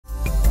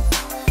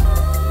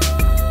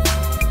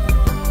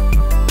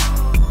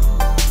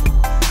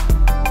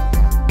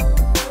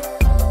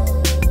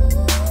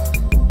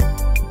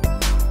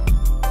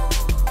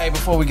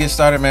before we get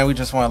started, man, we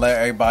just want to let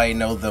everybody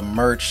know the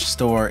merch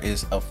store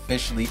is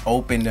officially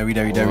open.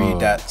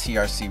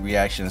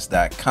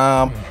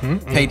 www.trcreactions.com.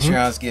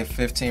 Patreons get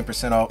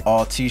 15% off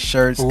all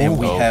t-shirts, and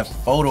we have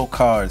photo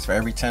cards. For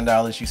every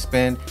 $10 you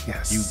spend,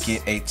 you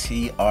get a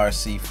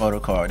TRC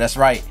photo card. That's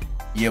right.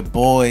 Your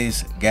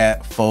boys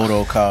got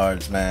photo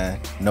cards, man.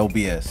 No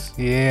BS.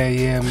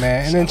 Yeah,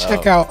 man. And then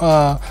check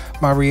out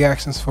my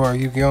reactions for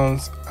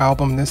Yu-Gi-Oh's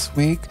album this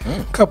week.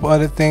 A couple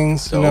other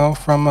things, you know,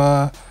 from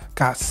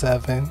Got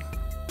 7.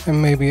 And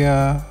maybe,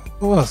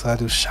 what else did I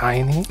do?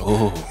 Shiny.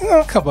 Ooh. You know,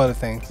 a couple other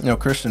things. You know,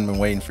 Christian been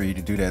waiting for you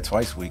to do that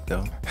twice a week,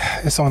 though.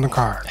 It's on the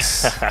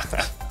cards.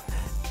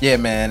 Yeah,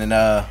 man. And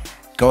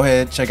go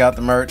ahead, check out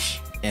the merch.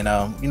 And,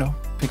 you know,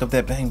 pick up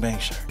that Bang Bang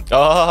shirt.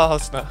 Oh,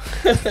 snap.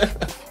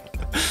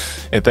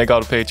 And thank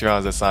all the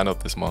Patreons that signed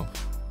up this month.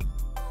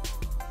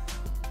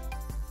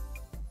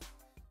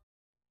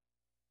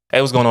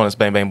 Hey, what's going on? It's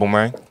Bang Bang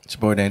Boomerang. It's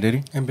your boy Dan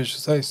Diddy.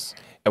 Ambitious Ace.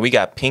 And we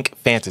got Pink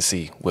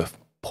Fantasy with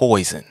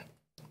Poison.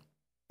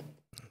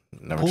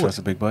 Never trust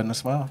a big button to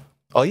smile.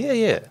 Oh,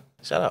 yeah.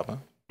 Shout out,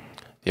 man.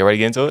 You ready to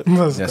get into it?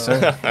 Yes,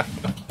 sir.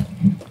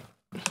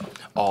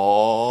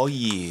 Oh,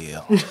 yeah.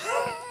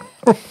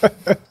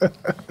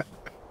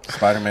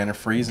 Spider-Man and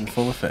Freeze in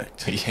full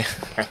effect. Yeah.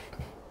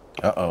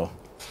 Uh-oh.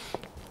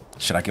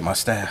 Should I get my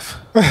staff?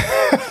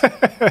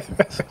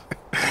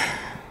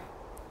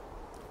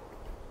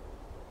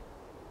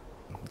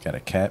 Got a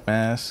cat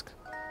mask.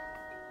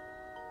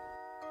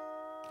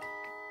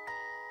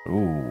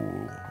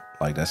 Ooh,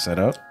 like that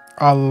setup.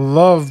 I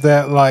love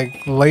that,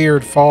 like,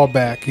 layered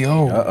fallback.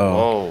 Yo.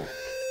 Uh-oh.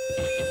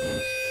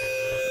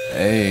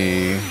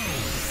 Hey.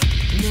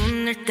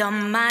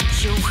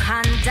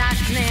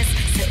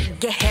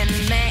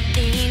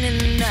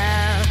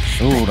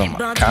 Ooh, them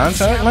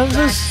contact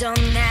lenses?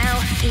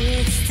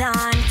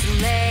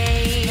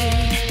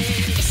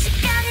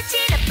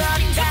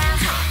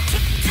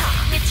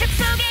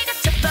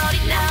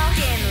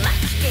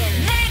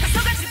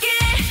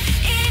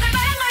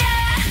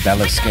 That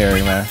looks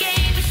scary, man.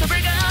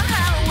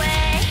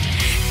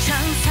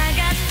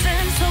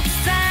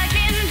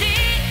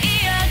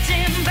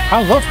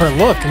 I love her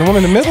look. And the one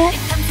in the middle?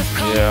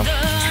 Yeah.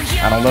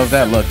 I don't love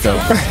that look, though.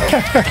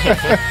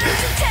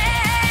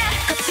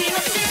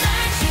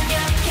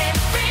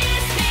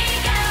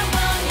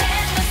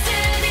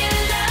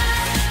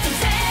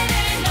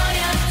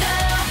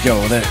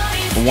 Yo, that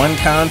one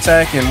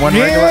contact and one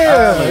regular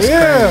eye looks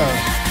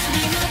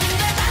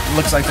crazy.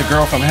 Looks like the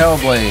girl from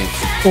Hellblade.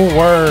 Oh,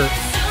 word.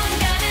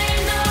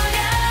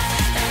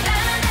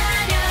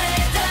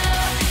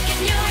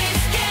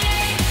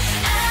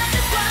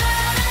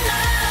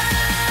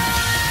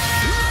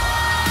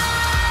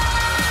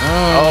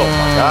 Oh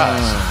my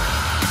gosh.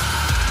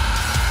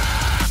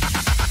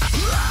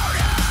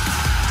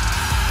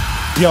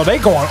 Yo, they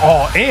going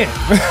all in.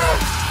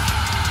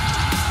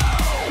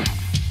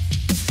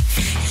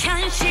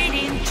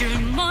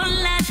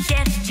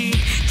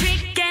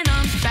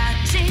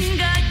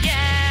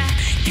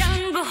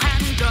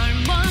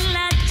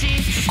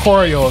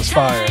 Choreo is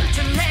fire.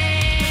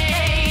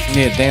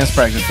 Yeah, dance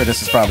practice for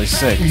this is probably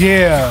sick.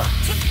 Yeah.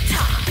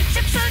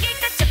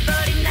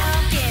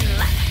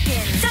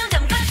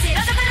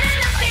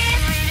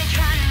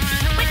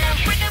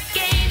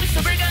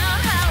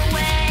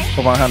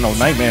 Hope I don't have no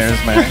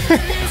nightmares, man.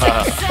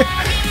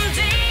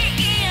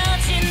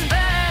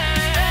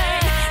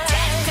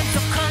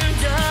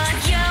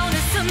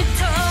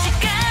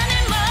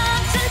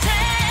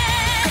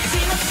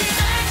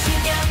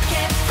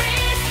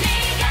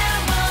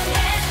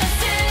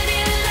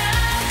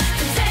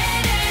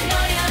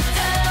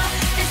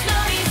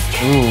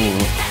 Ooh.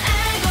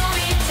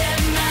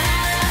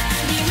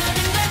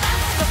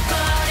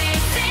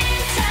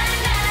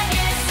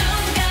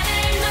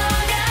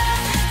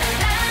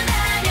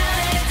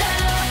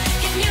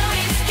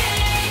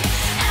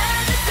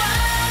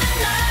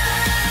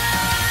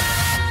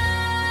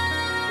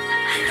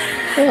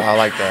 I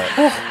like that.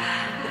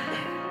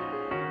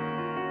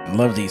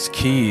 Love these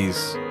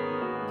keys.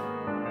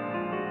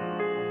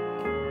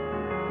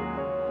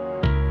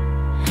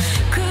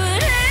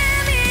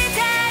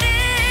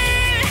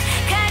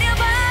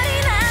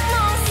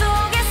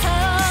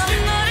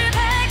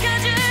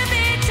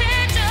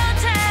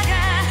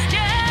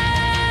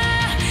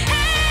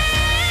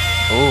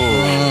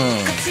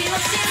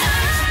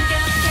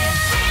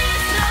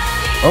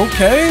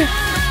 Okay.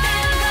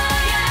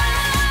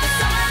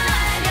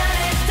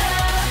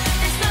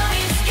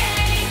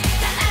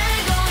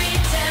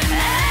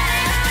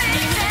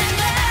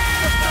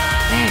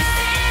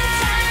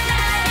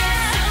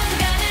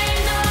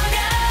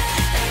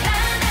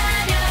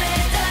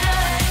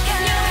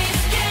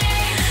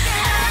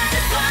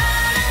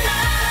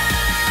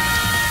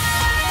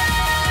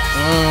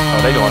 Oh,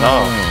 they going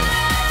on.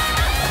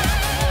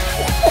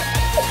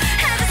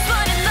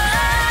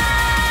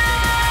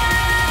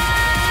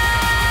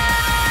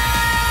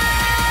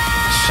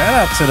 Shout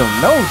out to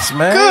them notes,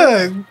 man.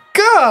 Good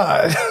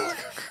God.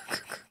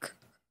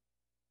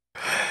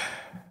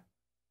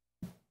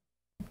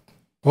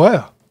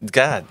 Well.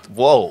 God,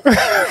 whoa.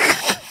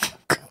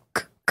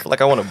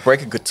 like I want to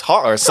break a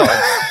guitar or something.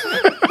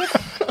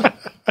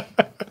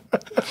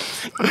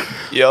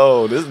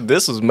 Yo,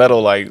 this was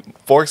metal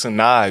like forks and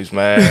knives,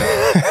 man.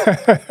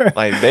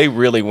 Like they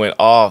really went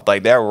off.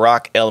 Like that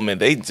rock element,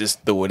 they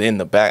just threw it in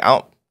the back.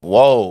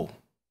 Whoa.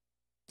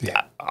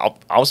 Yeah,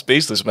 I was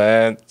speechless,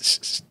 man.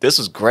 This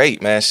was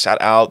great, man.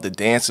 Shout out. The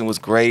dancing was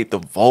great. The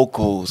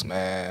vocals,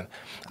 man.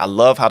 I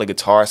love how the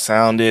guitar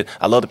sounded.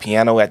 I love the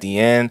piano at the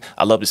end.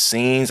 I love the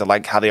scenes. I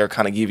like how they are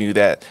kind of giving you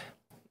that,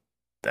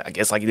 I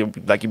guess like you're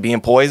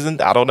being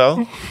poisoned. I don't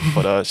know.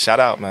 But shout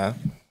out, man.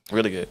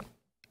 Really good.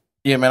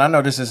 Yeah, man. I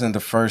know this isn't the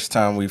first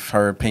time we've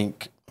heard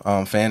Pink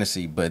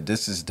Fantasy, but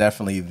this is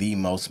definitely the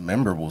most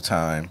memorable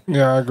time.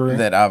 Yeah, I agree.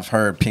 That I've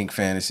heard Pink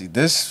Fantasy.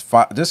 This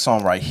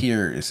song right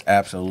here is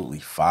absolutely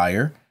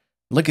fire.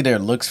 Look at their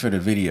looks for the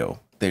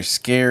video. They're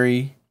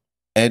scary,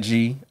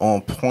 edgy,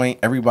 on point.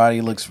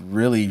 Everybody looks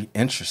really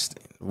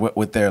interesting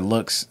with their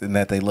looks and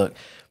that they look.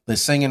 The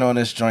singing on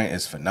this joint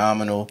is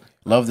phenomenal.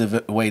 Love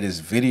the way this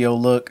video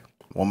look.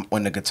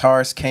 When the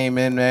guitarist came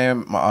in,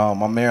 man,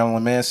 my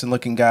Marilyn Manson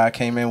looking guy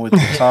came in with the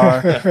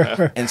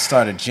guitar and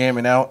started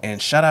jamming out.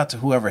 And shout out to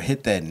whoever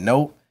hit that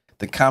note.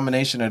 The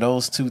combination of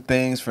those two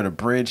things for the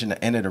bridge and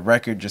the end of the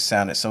record just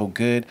sounded so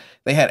good.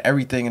 They had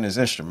everything in this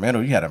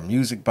instrumental. You had a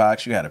music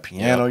box, you had a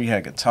piano, you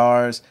had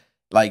guitars.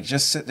 Like,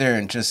 just sit there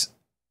and just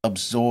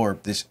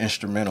absorb this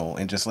instrumental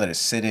and just let it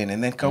sit in,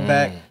 and then go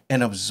back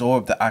and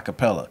absorb the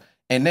acapella.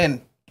 And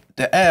then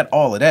to add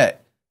all of that,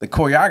 the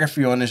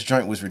choreography on this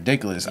joint was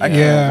ridiculous. I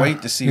can't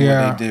wait to see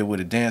what they did with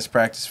a dance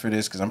practice for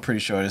this, because I'm pretty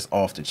sure it's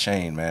off the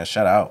chain, man.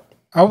 Shout out.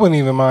 I wouldn't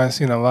even mind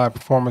seeing a live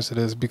performance of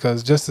this,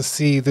 because just to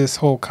see this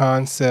whole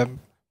concept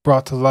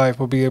brought to life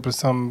will be able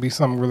to be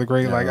something really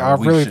great. Like, I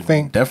really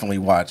think definitely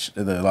watch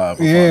the live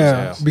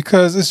performance. Yeah,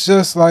 because it's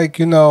just like,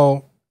 you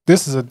know,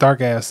 this is a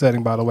dark ass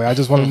setting, by the way. I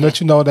just want to let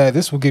you know that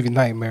this will give you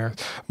nightmares.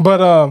 But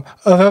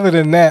other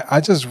than that,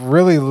 I just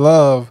really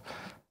love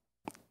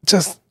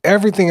just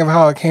everything of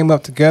how it came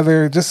up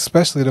together, just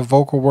especially the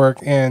vocal work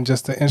and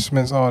just the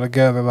instruments all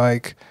together.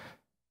 Like,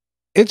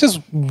 it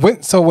just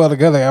went so well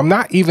together. I'm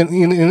not even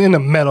in a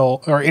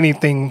metal or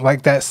anything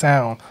like that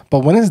sound,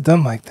 but when it's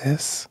done like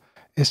this,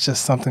 it's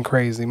just something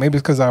crazy. Maybe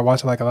it's because I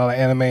watch like a lot of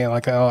anime and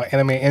like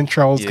anime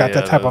intros, got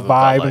that type of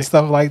vibe and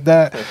stuff like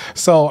that.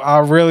 So I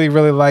really,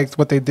 really liked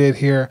what they did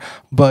here.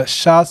 But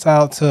shouts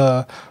out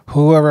to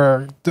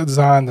whoever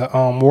designed the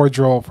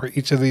wardrobe for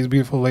each of these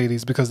beautiful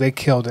ladies, because they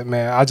killed it,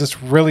 man. I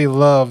just really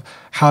love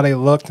how they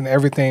looked and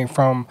everything,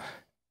 from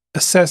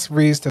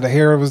accessories to the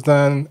hair was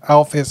done,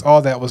 outfits, all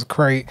that was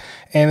great.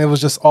 And it was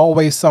just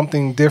always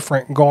something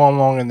different going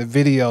along in the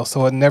video,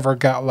 so it never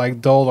got like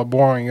dull or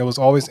boring. It was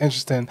always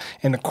interesting,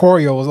 and the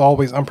choreo was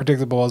always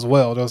unpredictable as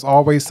well. There was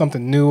always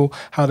something new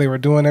how they were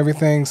doing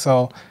everything,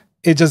 so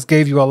it just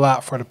gave you a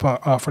lot for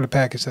the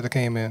package that it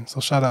came in. So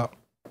shout out.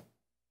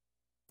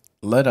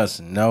 Let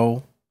us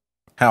know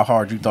how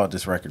hard you thought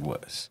this record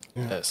was.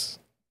 Yes,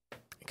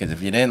 because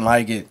if you didn't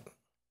like it,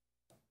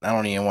 I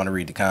don't even want to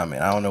read the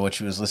comment. I don't know what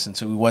you was listening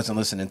to. We wasn't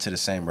listening to the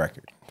same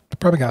record.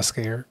 Probably got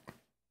scared.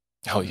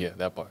 Oh, yeah,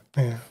 that part.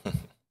 Yeah.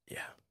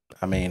 Yeah.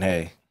 I mean,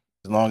 hey,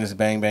 as long as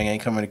Bang Bang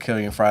ain't coming to kill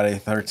you on Friday the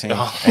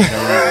 13th, ain't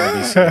no reason to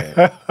be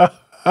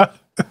scared.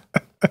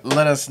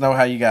 Let us know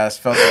how you guys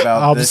felt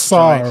about this.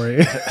 I'm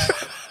sorry.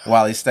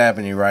 While he's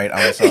stabbing you, right?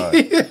 I'm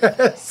sorry.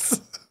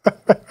 Yes.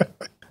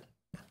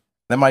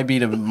 That might be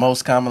the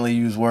most commonly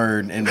used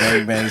word in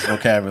Bang Bang's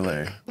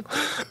vocabulary.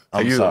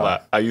 I use a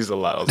lot.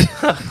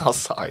 I'm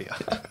sorry.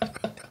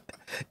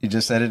 You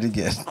just said it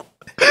again.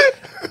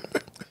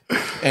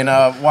 And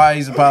while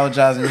he's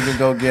apologizing, you can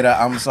go get a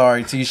I'm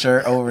Sorry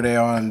t-shirt over there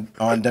on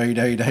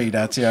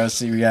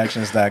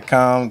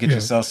www.trcreactions.com. Get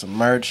yourself some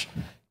merch.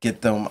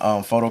 Get them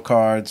photo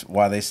cards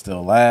while they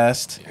still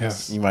last.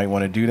 Yes. You might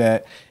want to do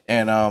that.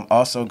 And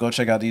also go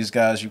check out these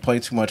guys. You Play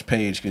Too Much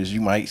page, because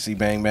you might see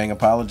Bang Bang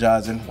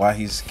apologizing while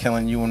he's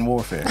killing you in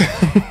warfare.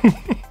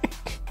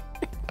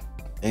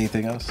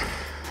 Anything else?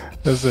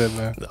 That's it,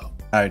 man. No. All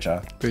right,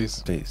 y'all.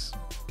 Peace. Peace.